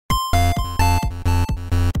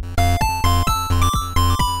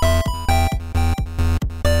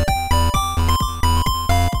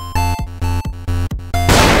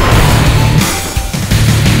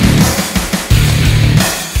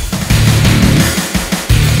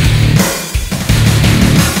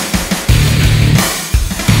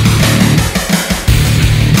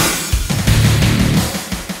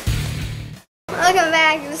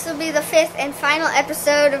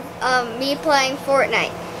episode of me playing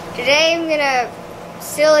Fortnite. Today I'm gonna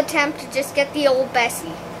still attempt to just get the old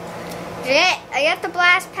Bessie. Today I got the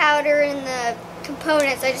blast powder and the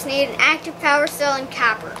components. I just need an active power cell and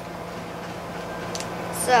copper.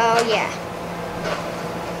 So yeah,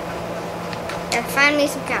 gotta find me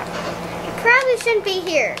some copper. It probably shouldn't be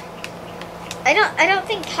here. I don't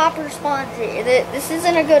think copper spawns here. This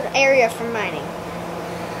isn't a good area for mining.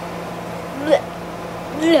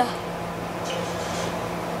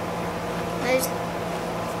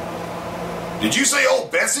 Did you say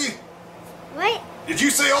old Bessie? What? Did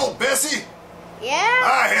you say old Bessie? Yeah?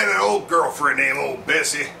 I had an old girlfriend named old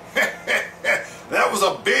Bessie. That was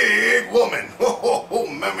a big woman.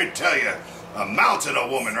 Let me tell you, a mountain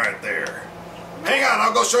of woman right there. Hang on,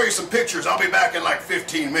 I'll go show you some pictures. I'll be back in like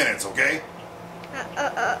 15 minutes, okay?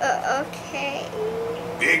 Okay.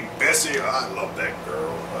 Big Bessie, I love that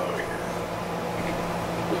girl. Oh, yeah.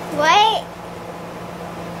 What?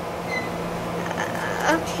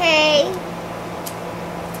 Okay.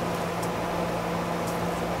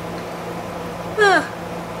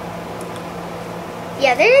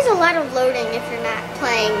 Yeah, there is a lot of loading if you're not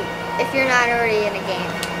playing, if you're not already in a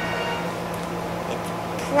game. It's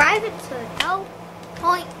private, so no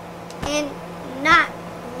point in not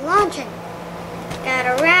launching.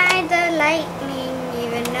 Gotta ride the lightning,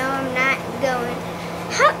 even though I'm not going.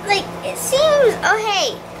 How, like, it seems, oh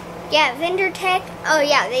hey, yeah, vendor tech, oh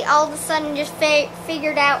yeah, they all of a sudden just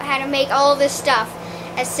figured out how to make all this stuff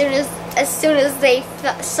as soon as they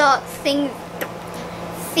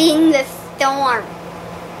seeing the storm.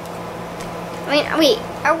 I mean,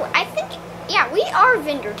 I think, yeah, we are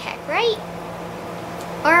vendor tech, right?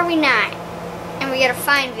 Or are we not? And we gotta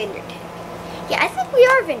find vendor tech. Yeah, I think we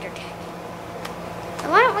are vendor tech.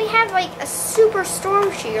 And why don't we have like a super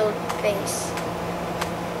storm shield base?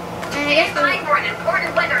 And I guess time for an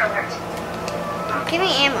important weather alert. Give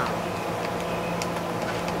me ammo.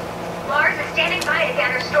 Lars is standing by to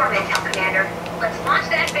gather storm intel, Commander. Let's launch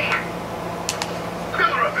that van. Fill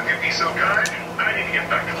her up if you'd be so kind. I need to get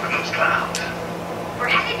back up in those clouds. We're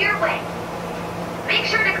headed your way. Make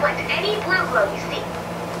sure to collect any blue glow you see.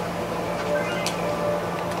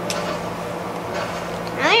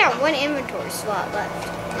 I only got one inventory slot left.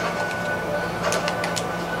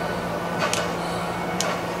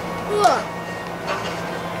 Ugh.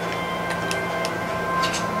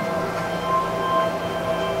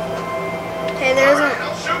 Okay, there's All right,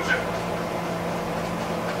 I'll shoot you.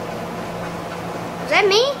 Is that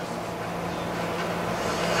me?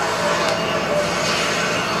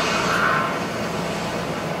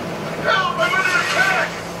 Help! I'm under attack!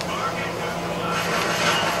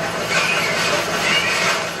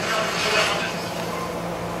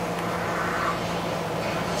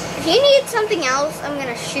 If you need something else, I'm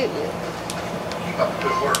gonna shoot you.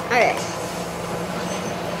 Good work. Okay.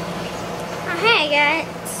 Oh, hey, I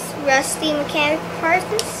got rusty mechanical parts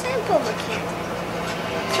and simple mechanical.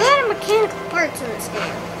 There's a lot of mechanical parts in this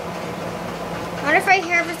game. I wonder if I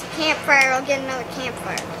harvest a campfire, I'll get another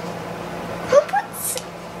campfire.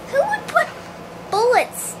 Who would put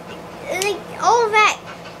bullets, like all of that,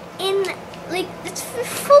 in, like, it's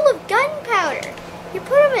full of gunpowder. You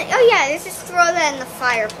put them in, oh yeah, let's just throw that in the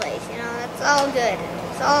fireplace, you know, that's all good.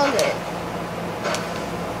 It's all good.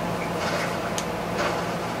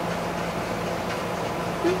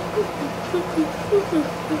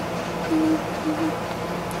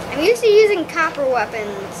 I'm used to using copper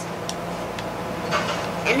weapons,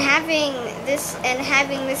 and having this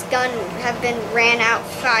gun have been ran out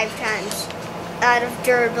 5 times, out of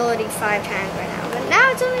durability 5 times by now. But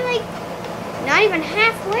now it's only like not even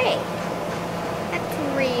halfway. That's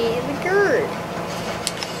really good.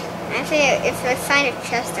 Actually, if I find a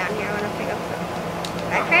chest down here, I want to pick up the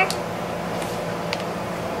backpack.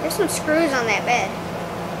 There's some screws on that bed.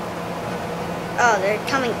 Oh, they're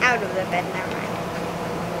coming out of the bed, never mind.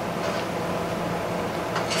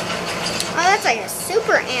 Oh, that's like a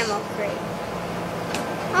super ammo crate.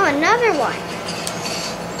 Oh, another one.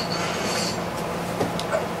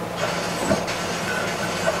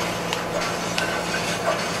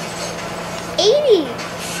 $80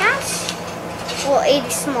 shots? Well, 80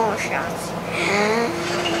 small shots.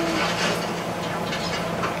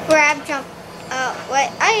 Grab, jump.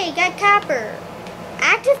 What? I got copper.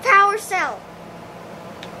 Active power cell.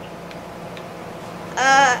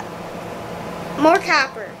 More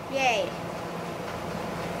copper. Yay.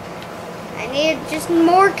 I need just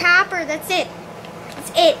more copper. That's it.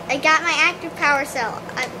 That's it. I got my active power cell.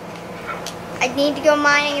 I need to go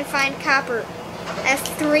mining and find copper. That's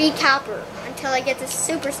 3 copper until I get the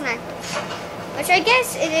super sniper. Which I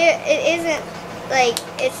guess it isn't, like,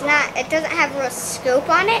 it's not, it doesn't have a real scope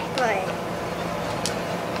on it, but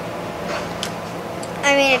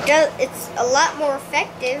I mean, it's a lot more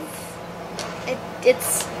effective.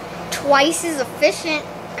 It's twice as efficient,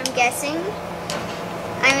 I'm guessing.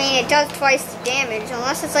 I mean, it does twice the damage,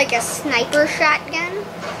 unless it's like a sniper shotgun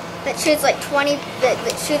that shoots like 20,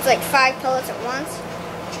 that shoots like 5 pellets at once.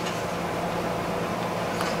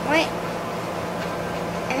 Wait,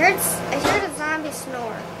 I heard a zombie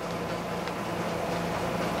snore.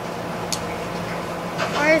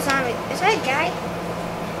 Where is a zombie? Is that a guy?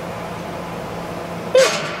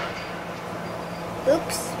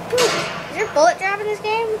 Oops. Is there a bullet drop in this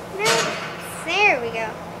game? No. There we go.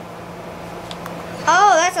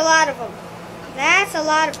 Oh, that's a lot of them. That's a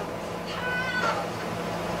lot of them.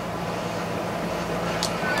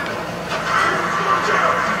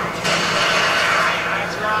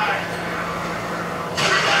 That's right.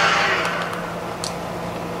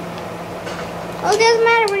 Well, it doesn't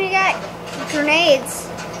matter when you got grenades.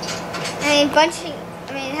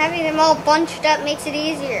 Having them all bunched up makes it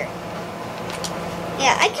easier.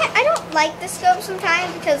 Yeah, I don't like the scope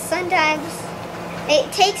sometimes because sometimes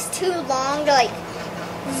it takes too long to like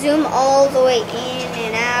zoom all the way in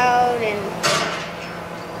and out and.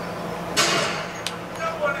 No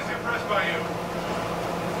one is impressed by you.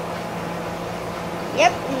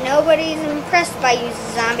 Yep, nobody's impressed by you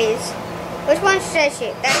zombies. Which one should I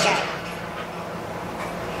shoot? That guy.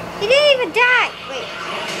 He didn't even die. Wait.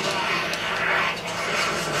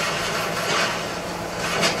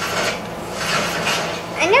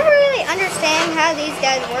 I never really understand how these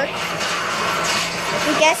guys work.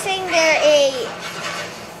 I'm guessing they're a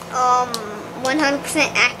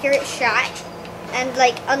 100% accurate shot, and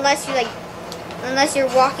like unless you're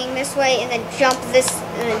walking this way and then jump this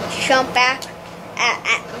and then jump back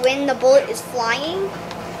at when the bullet is flying,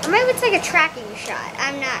 or maybe it's like a tracking shot.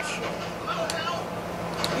 I'm not sure.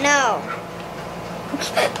 No,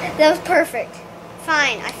 that was perfect.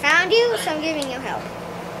 Fine, I found you, so I'm giving you help.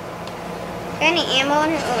 Got any ammo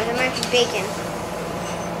in it? Oh, there might be bacon.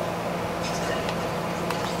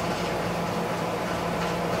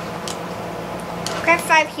 Craft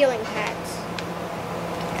 5 healing pads.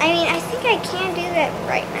 I mean, I think I can do that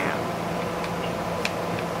right now.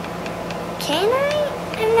 Can I?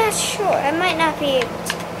 I'm not sure. I might not be able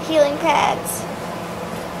to. Healing pads.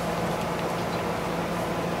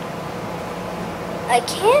 I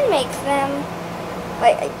can make them.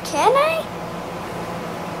 Wait, can I?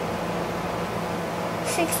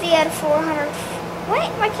 60 out of 400.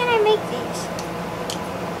 Wait, why can't I make these?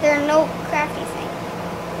 There are no crafty thing.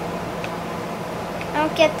 I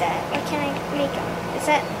don't get that. Why can't I make them? Is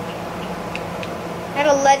that... I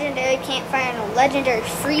got a legendary campfire and a legendary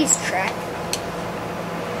freeze trap.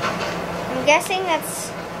 I'm guessing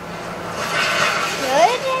that's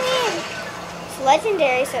good. I mean, it's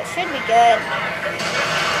legendary, so it should be good.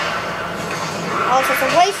 Also, it's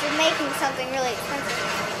a waste of making something really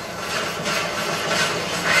expensive.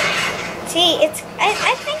 See,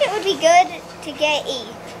 I think it would be good to get a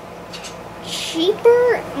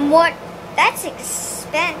cheaper, more, that's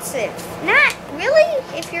expensive. Not really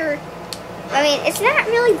if you're, I mean, it's not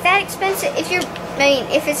really that expensive if you're,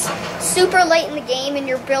 if it's super late in the game and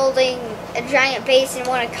you're building a giant base and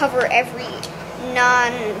want to cover every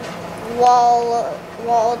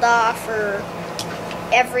walled off or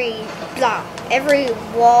every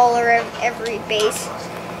wall or every base.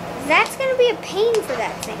 That's going to be a pain for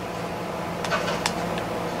that thing.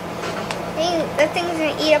 That thing's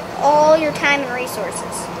going to eat up all your time and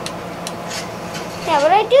resources. Yeah,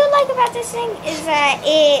 what I do like about this thing is that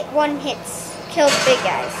it one-hits, kills big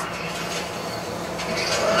guys.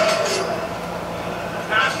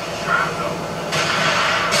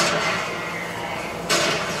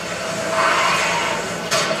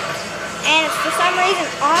 And it's for some reason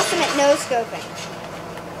awesome at no-scoping.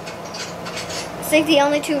 It's like the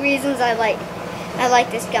only two reasons I like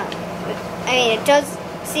this gun. I mean, it does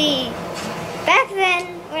see. Back then,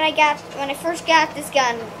 when I first got this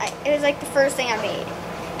gun, it was like the first thing I made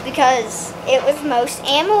because it was most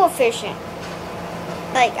ammo efficient.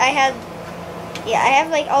 Like I have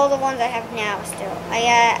like all the ones I have now still. I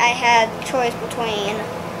had choice between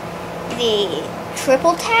the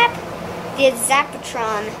triple tap, the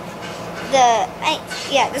Zapatron,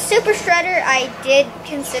 the super shredder. I did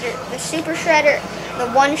consider the super shredder, the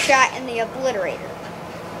one shot, and the obliterator.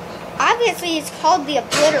 Obviously, it's called the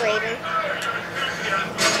obliterator.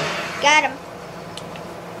 Got him.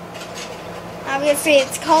 Obviously,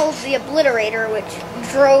 it's called the obliterator, which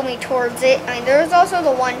drove me towards it. I mean, there was also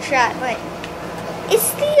the one shot, but it's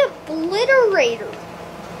the obliterator.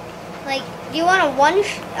 Like, do you want a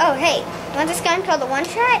oh, hey, you want this gun called the one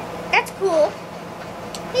shot? That's cool.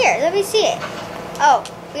 Here, let me see it. Oh,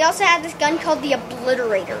 we also have this gun called the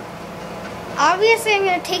obliterator. Obviously, I'm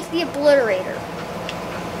gonna take the obliterator.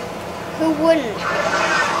 Who wouldn't?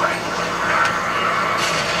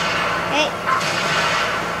 Hey.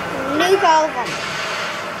 Nuke all of them.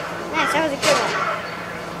 Nice, that was a good one.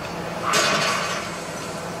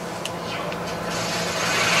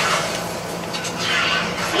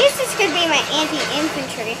 I guess this could be my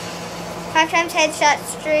anti-infantry. 5 times headshot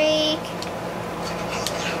streak.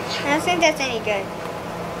 I don't think that's any good.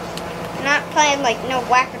 I'm not playing like no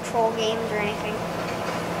whack-a-troll games or anything.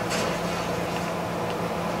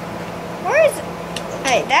 Where is it?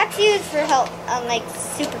 Alright, that's used for help on like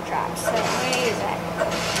super drops, so I'm gonna use that.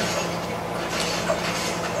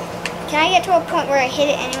 Can I get to a point where I hit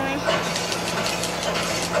it anyway?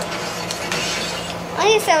 At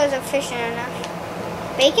least that was efficient enough.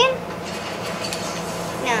 Bacon?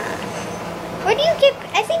 Nah. Where do you get?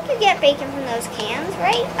 I think you get bacon from those cans,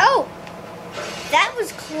 right? Oh! That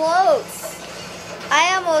was close.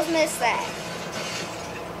 I almost missed that.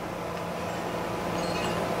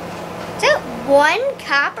 Is that 1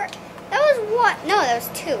 copper? That was what? No, that was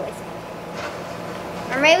 2, I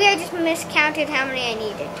think. Or maybe I just miscounted how many I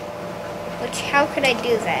needed. Which, how could I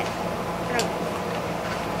do that? I don't know.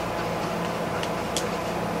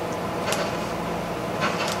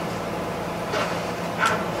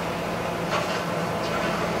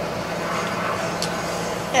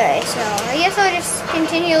 Alright, so I guess I'll just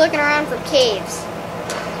continue looking around for caves.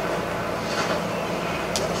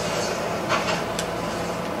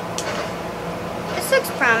 This looks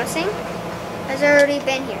promising. Has already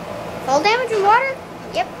been here. Fall damage in water?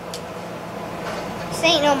 Yep. This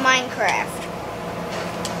ain't no Minecraft.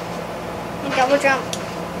 And double jump.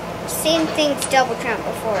 Seen things double jump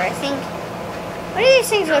before, I think. What do these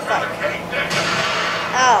things look like?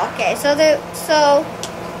 Oh, okay. So they're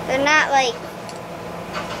not like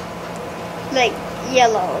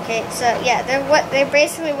yellow, okay? So yeah, they're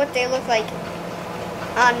basically what they look like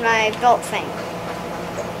on my belt thing.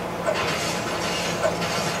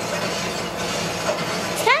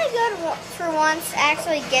 It's kind of good for once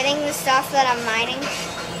actually getting the stuff that I'm mining.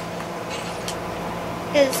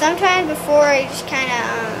 Because sometimes before I just kind of,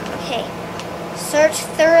 okay, search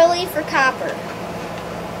thoroughly for copper.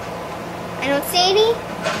 I don't see any.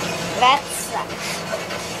 That sucks.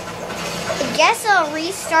 I guess I'll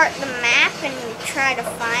restart the map and try to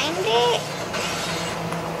find it.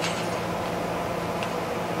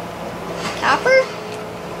 Copper?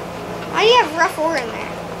 Why do you have rough ore in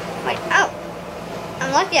there? Wait, oh.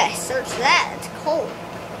 I'm lucky I searched that. It's cold.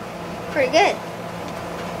 Pretty good.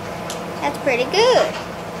 That's pretty good.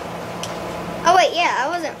 Oh wait, yeah,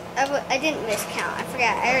 I didn't miscount. I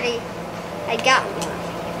forgot. I got one.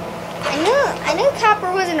 I knew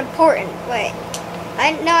copper wasn't important, but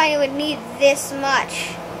I didn't know I would need this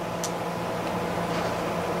much.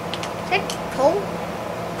 Is that cold?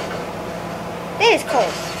 It is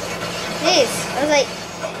cold. It is. I was like,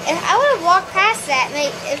 if I would have walked past that,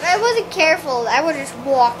 if I wasn't careful, I would just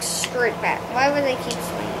walk straight back. Why would they keep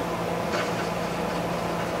swinging?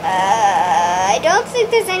 I don't think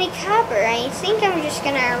there's any copper. I think I'm just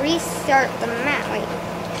gonna restart the map. Wait,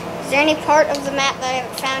 is there any part of the map that I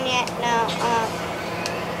haven't found yet? No.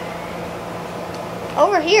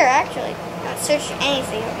 Over here, actually. I'm not searching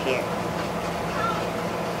anything over here.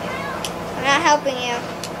 I'm not helping you.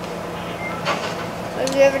 What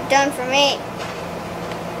have you ever done for me?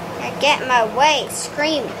 Now get in my way.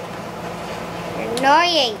 Scream. You're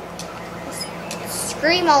annoying.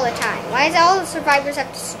 Scream all the time. Why does all the survivors have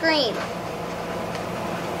to scream?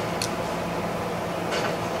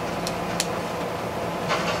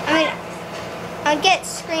 I mean, I'd get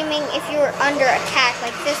screaming if you were under attack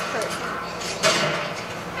like this person.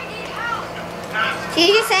 She's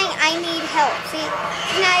just saying, I need help. See,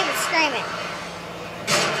 she's not even screaming.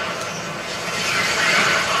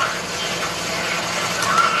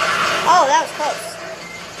 Oh, that was close.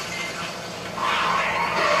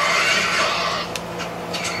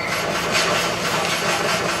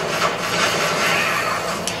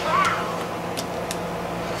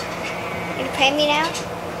 You pay me now?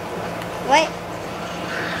 What?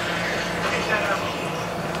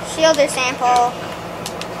 Shielder sample.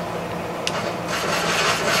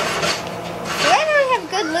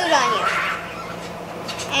 Good loot on you.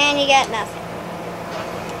 And you got nothing.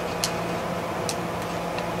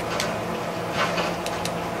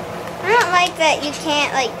 I don't like that you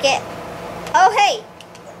can't like get... Oh, hey.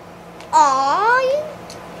 Aw, you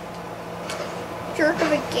jerk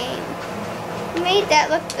of a game. You made that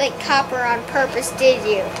look like copper on purpose, did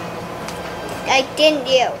you? Like, didn't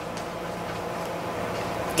you?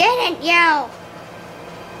 Didn't you?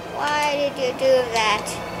 Why did you do that?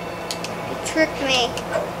 You tricked me.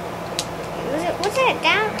 Was it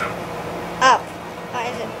down? Up.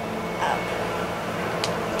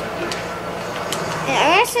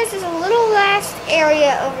 says there's a little last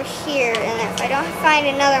area over here, and if I don't find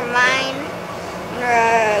another mine, I'm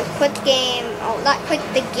gonna quit the game. Oh, not quit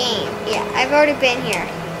the game. Yeah, I've already been here.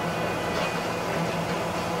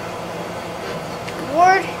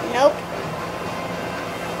 Reward? Nope.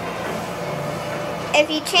 If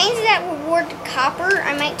you change that reward to copper,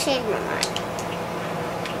 I might change my mind.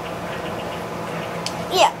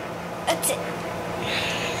 Yeah, that's it.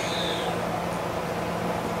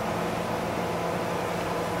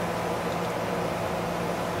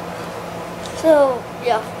 So,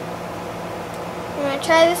 yeah. I'm gonna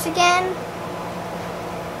try this again.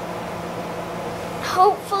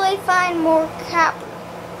 Hopefully find more copper.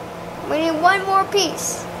 We need one more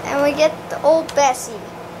piece, and we get the old Bessie.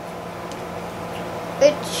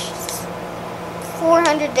 Which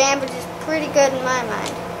 400 damage is pretty good in my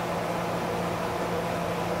mind.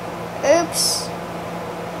 Oops.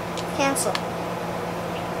 Cancel.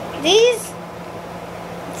 These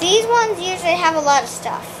ones usually have a lot of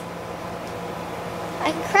stuff.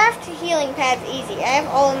 I can craft healing pads easy. I have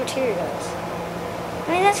all the materials. I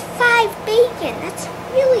mean, that's 5 bacon. That's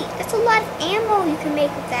a lot of ammo you can make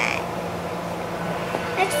with that.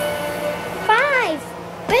 That's 5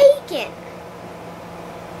 bacon.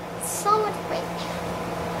 So much bacon.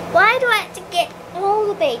 Why do I have to get all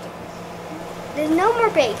the bacon? There's no more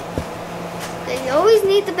bacon. You always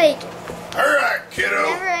need the bacon. All right, kiddo.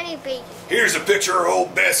 Never any bacon. Here's a picture of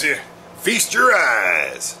old Bessie. Feast your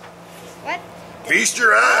eyes. What? Feast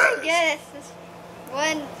your Oh, eyes. yes. This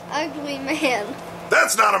one ugly man.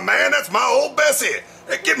 That's not a man. That's my old Bessie.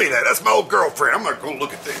 Hey, give me that. That's my old girlfriend. I'm not going to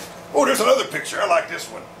look at this. Oh, there's another picture. I like this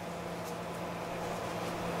one.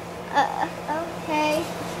 Okay.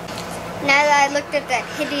 Now that I looked at that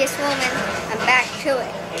hideous woman, I'm back to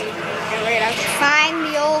it. And we're gonna find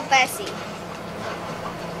the old Bessie.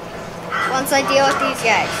 Once I deal with these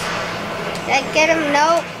guys. Did I get him?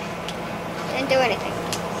 Nope. Didn't do anything.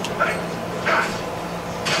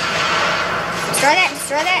 Destroy that,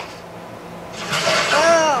 destroy that.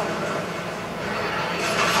 Boom.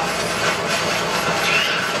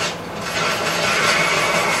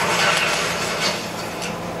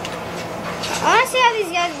 I want to see how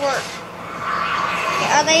these guys work. Okay,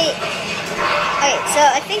 are they... Okay, so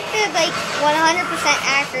I think they're like 100%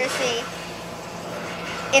 accuracy.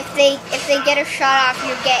 If they get a shot off,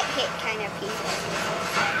 you get hit kind of people.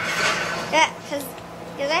 Yeah, because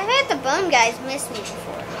I've had the bum guys miss me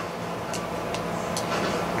before.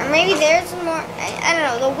 Or maybe there's more... I don't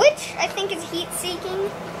know. The witch, I think, is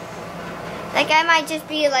heat-seeking. That guy might just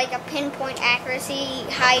be like a pinpoint accuracy,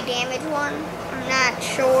 high damage one. I'm not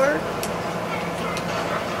sure.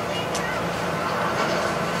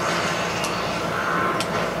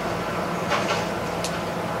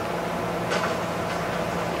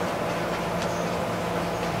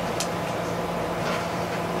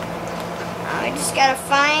 I just gotta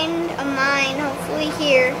find a mine, hopefully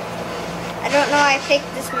here. I don't know why I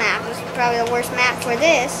picked this map. This is probably the worst map for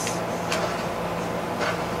this.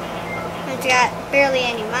 It's got barely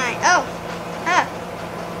any mine. Oh! Ah!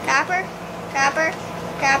 Copper, copper,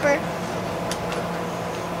 copper.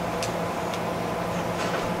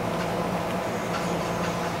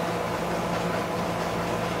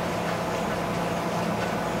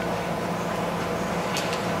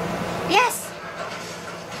 Yes!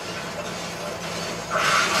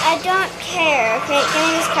 I don't care. Okay, give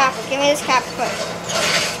me this copper. Give me this copper quick.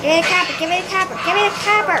 Give me the copper. Give me the copper. Give me the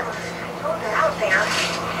copper. Hold it out there.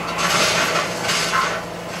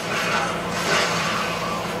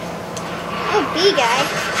 Oh, bee guy.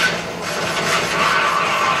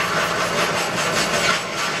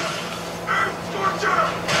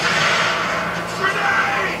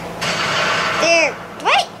 There.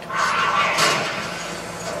 Wait!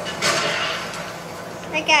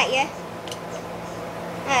 I got you.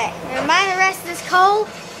 Alright, we're gonna mine the rest of this coal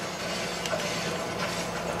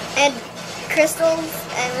and crystals,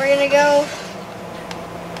 and we're gonna go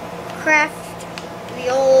craft the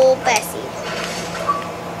old Bessie.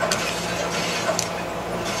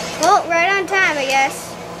 Well, right on time, I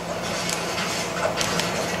guess.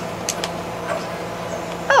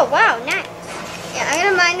 Oh, wow, nice. Yeah, I'm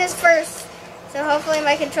gonna mine this first, so hopefully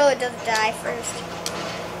my controller doesn't die first.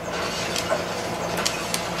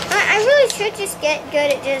 I really should just get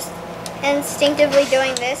good at just instinctively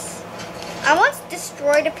doing this. I once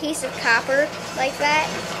destroyed a piece of copper like that,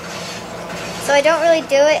 so I don't really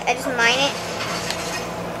do it, I just mine it.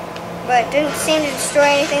 But it didn't seem to destroy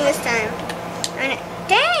anything this time.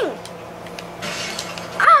 Dang!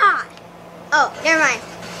 Ah! Oh, never mind.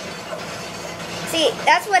 See,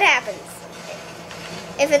 that's what happens.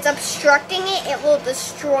 If it's obstructing it, it will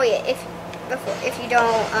destroy it. before if you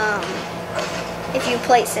don't if you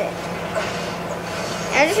place it.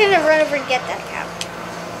 I'm just gonna run over and get that cow.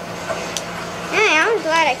 Hey, I'm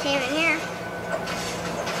glad I came in here.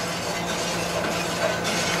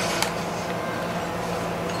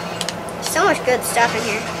 So much good stuff in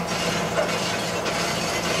here.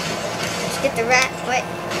 Let's get the rat. What?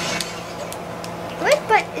 What?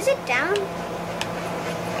 But is it down?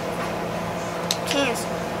 Cancel.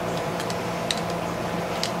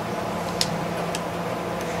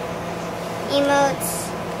 Emotes.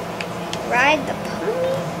 Ride the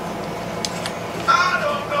pony? I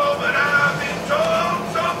don't know, but I've been told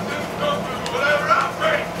something's gonna do whatever I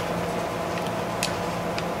pray.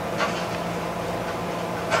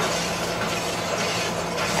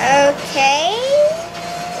 Okay.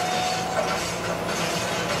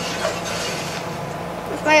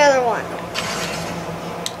 What's my other one?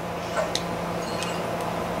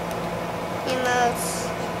 Emotes.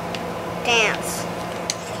 Dance.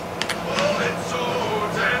 Bullet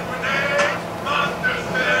swords and grenades, monsters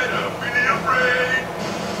that are really afraid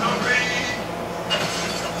of me.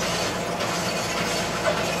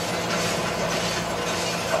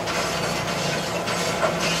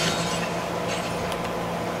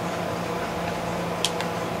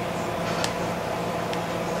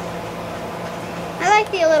 I like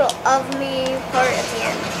the little of me part at the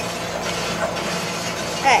end.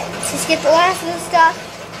 Alright, let's just get the last of the stuff.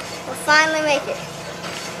 We'll finally make it.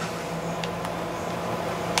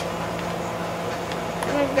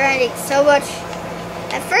 I'm grinding so much.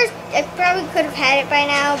 At first, I probably could have had it by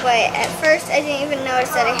now, but at first I didn't even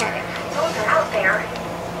notice that I had it. Those are out there.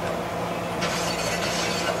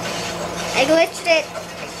 I glitched it.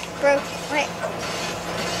 Broke. Wait.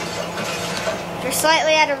 You're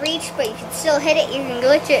slightly out of reach, but you can still hit it. You can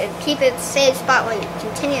glitch it and keep it at the same spot while you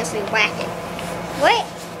continuously whack it. What?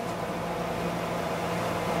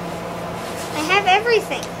 I have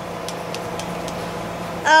everything.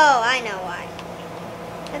 Oh, I know why.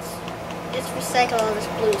 Let's just recycle all this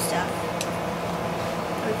blue stuff.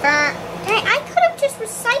 Dang, I could have just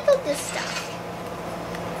recycled this stuff.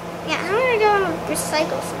 Yeah, I'm gonna go and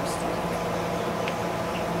recycle some stuff.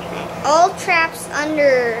 Okay. All traps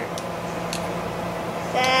under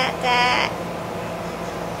that.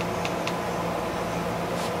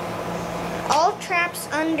 All traps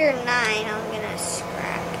under 9, I'm gonna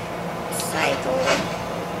scrap. Recycle.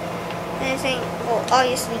 Anything, well,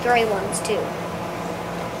 obviously gray ones too.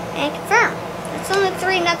 And confirm. That's only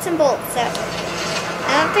 3 nuts and bolts, so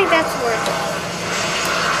I don't think that's worth it.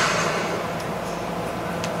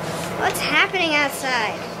 What's happening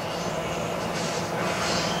outside?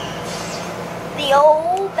 The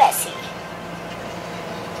old Bessie.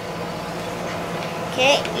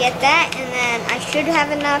 Okay, get that, and then I should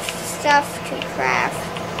have enough stuff to craft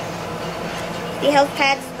the health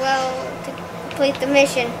pads as well to complete the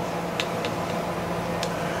mission.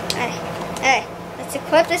 Alright, let's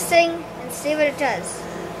equip this thing and see what it does.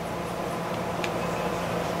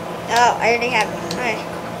 Oh, I already have it. Alright.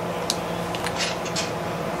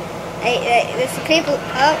 Hey, there's some people.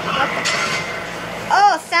 Oh, what the?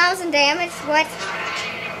 Oh, 1,000 damage? What?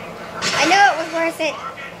 I know it was worth it.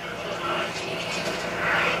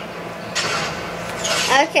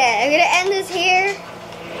 Okay, I'm gonna end this here.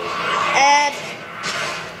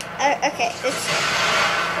 Okay,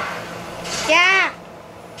 yeah.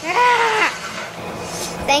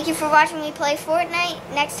 Thank you for watching me play Fortnite.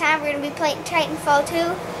 Next time we're gonna be playing Titanfall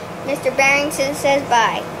 2. Mr. Barrington says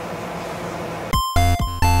bye.